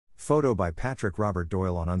Photo by Patrick Robert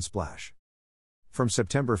Doyle on Unsplash. From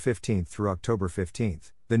September 15 through October 15,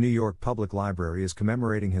 the New York Public Library is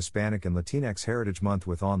commemorating Hispanic and Latinx Heritage Month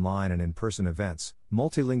with online and in-person events,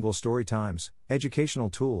 multilingual story times, educational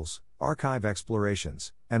tools, archive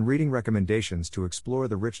explorations, and reading recommendations to explore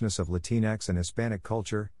the richness of Latinx and Hispanic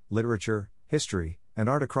culture, literature, history, and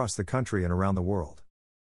art across the country and around the world.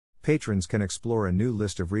 Patrons can explore a new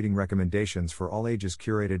list of reading recommendations for all ages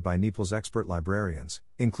curated by NYPL's expert librarians,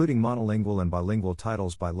 including monolingual and bilingual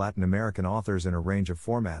titles by Latin American authors in a range of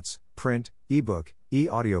formats: print, ebook,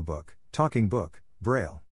 e-audiobook, talking book,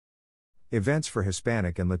 braille. Events for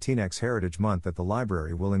Hispanic and Latinx Heritage Month at the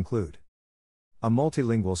library will include a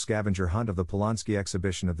multilingual scavenger hunt of the Polanski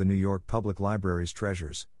exhibition of the New York Public Library's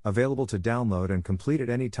treasures, available to download and complete at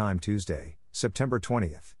any time Tuesday, September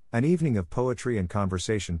 20th. An evening of poetry and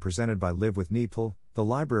conversation presented by Live with NYPL, the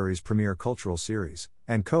library's premier cultural series,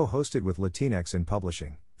 and co-hosted with Latinx in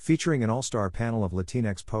Publishing, featuring an all-star panel of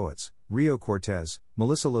Latinx poets, Rio Cortez,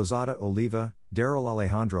 Melissa Lozada Oliva, Daryl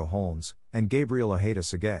Alejandro Holmes, and Gabriel Ojeda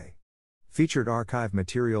Segay. Featured archive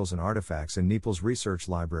materials and artifacts in NYPL's research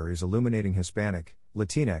libraries illuminating Hispanic,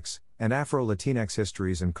 Latinx, and Afro-Latinx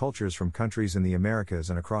histories and cultures from countries in the Americas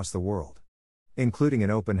and across the world. Including an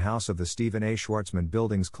open house of the Stephen A. Schwartzman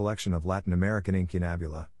Building's collection of Latin American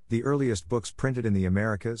incunabula, the earliest books printed in the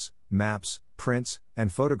Americas, maps, prints,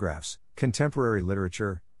 and photographs, contemporary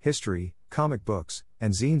literature, history, comic books,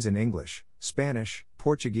 and zines in English, Spanish,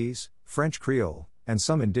 Portuguese, French Creole, and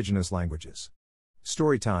some indigenous languages.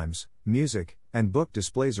 Story times, music, and book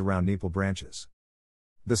displays around NYPL branches.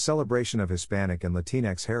 The celebration of Hispanic and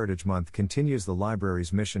Latinx Heritage Month continues the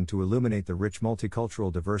library's mission to illuminate the rich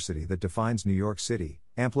multicultural diversity that defines New York City,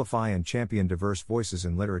 amplify and champion diverse voices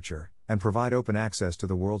in literature, and provide open access to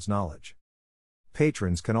the world's knowledge.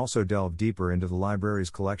 Patrons can also delve deeper into the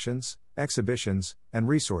library's collections, exhibitions, and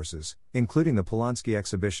resources, including the Polanski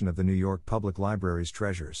exhibition of the New York Public Library's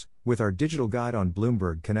treasures, with our digital guide on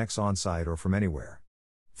Bloomberg Connects on-site or from anywhere.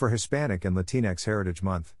 For Hispanic and Latinx Heritage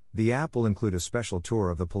Month, the app will include a special tour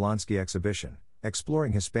of the Polanski exhibition,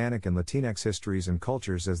 exploring Hispanic and Latinx histories and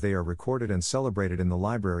cultures as they are recorded and celebrated in the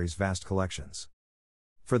library's vast collections.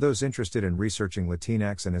 For those interested in researching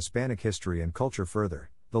Latinx and Hispanic history and culture further,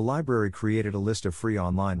 the library created a list of free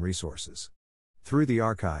online resources. Through the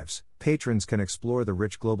archives, patrons can explore the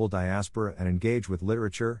rich global diaspora and engage with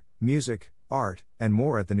literature, music, art, and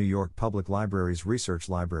more at the New York Public Library's research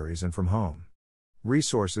libraries and from home.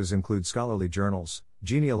 Resources include scholarly journals,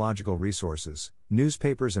 genealogical resources,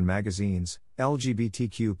 newspapers and magazines,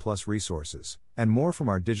 LGBTQ+ resources, and more from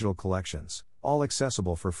our digital collections, all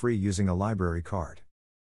accessible for free using a library card.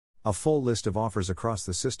 A full list of offers across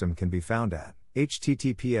the system can be found at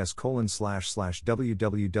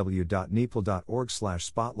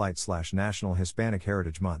https://www.nypl.org/spotlight/National Hispanic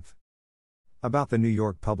Heritage Month. About the New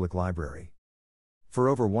York Public Library. For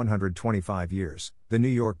over 125 years, the New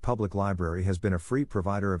York Public Library has been a free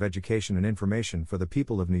provider of education and information for the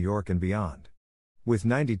people of New York and beyond. With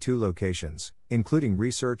 92 locations, including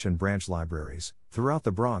research and branch libraries, throughout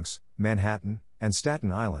the Bronx, Manhattan, and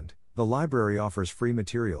Staten Island, the library offers free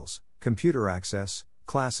materials, computer access,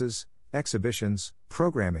 classes, exhibitions,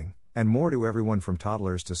 programming, and more to everyone from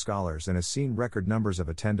toddlers to scholars and has seen record numbers of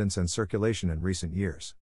attendance and circulation in recent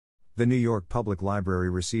years. The New York Public Library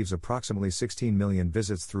receives approximately 16 million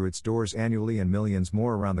visits through its doors annually, and millions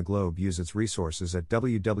more around the globe use its resources at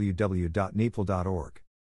www.nypl.org.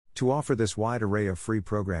 To offer this wide array of free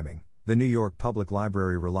programming, the New York Public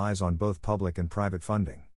Library relies on both public and private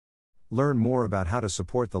funding. Learn more about how to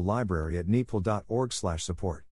support the library at nypl.org/support.